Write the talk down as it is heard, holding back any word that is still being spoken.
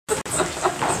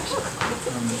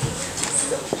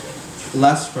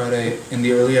Last Friday, in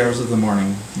the early hours of the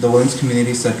morning, the Williams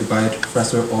community said goodbye to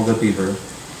Professor Olga Beaver.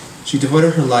 She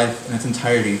devoted her life in its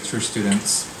entirety to her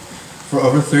students. For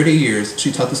over 30 years, she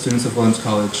taught the students of Williams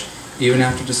College, even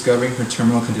after discovering her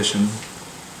terminal condition.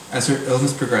 As her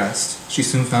illness progressed, she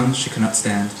soon found she could not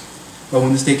stand. But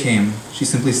when this day came, she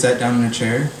simply sat down in her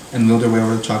chair and wheeled her way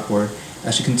over the chalkboard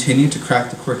as she continued to crack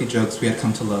the quirky jokes we had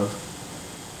come to love.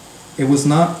 It was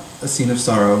not a scene of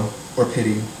sorrow or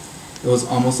pity. It was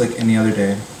almost like any other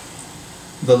day.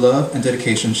 The love and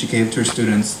dedication she gave to her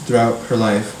students throughout her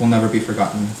life will never be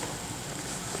forgotten.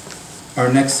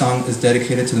 Our next song is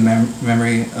dedicated to the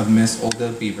memory of Miss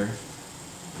Olga Beaver.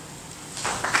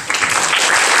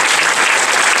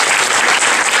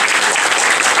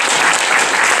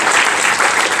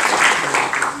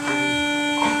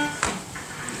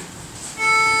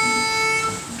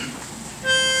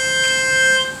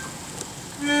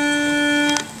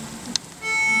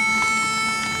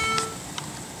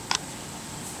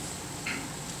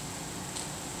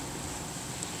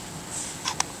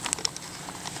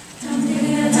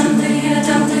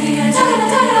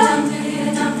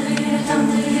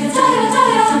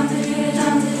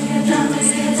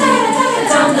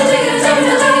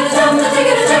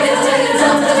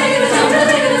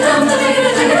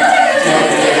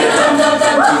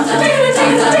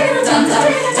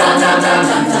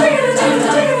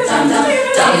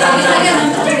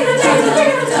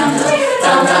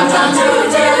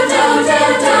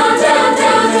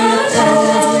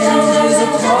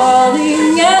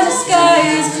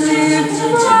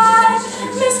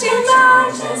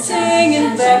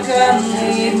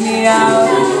 Lead me out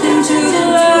into the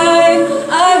light.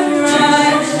 I will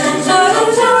ride,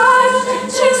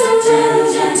 chase the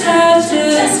wind and touch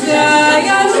the sky.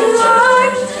 I will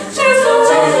ride, chase the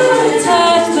wind and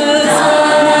touch the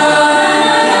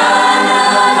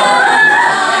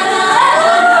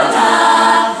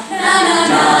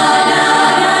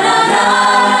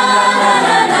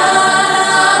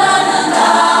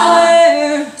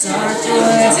dark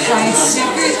woods hide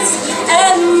secrets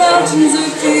and mountains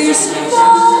of fierce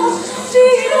fall.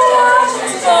 Deep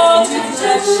waters fall to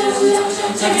reflections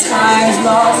of times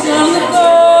lost long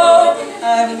ago.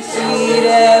 I will feed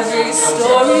every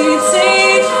story,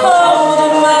 take hold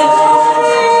of my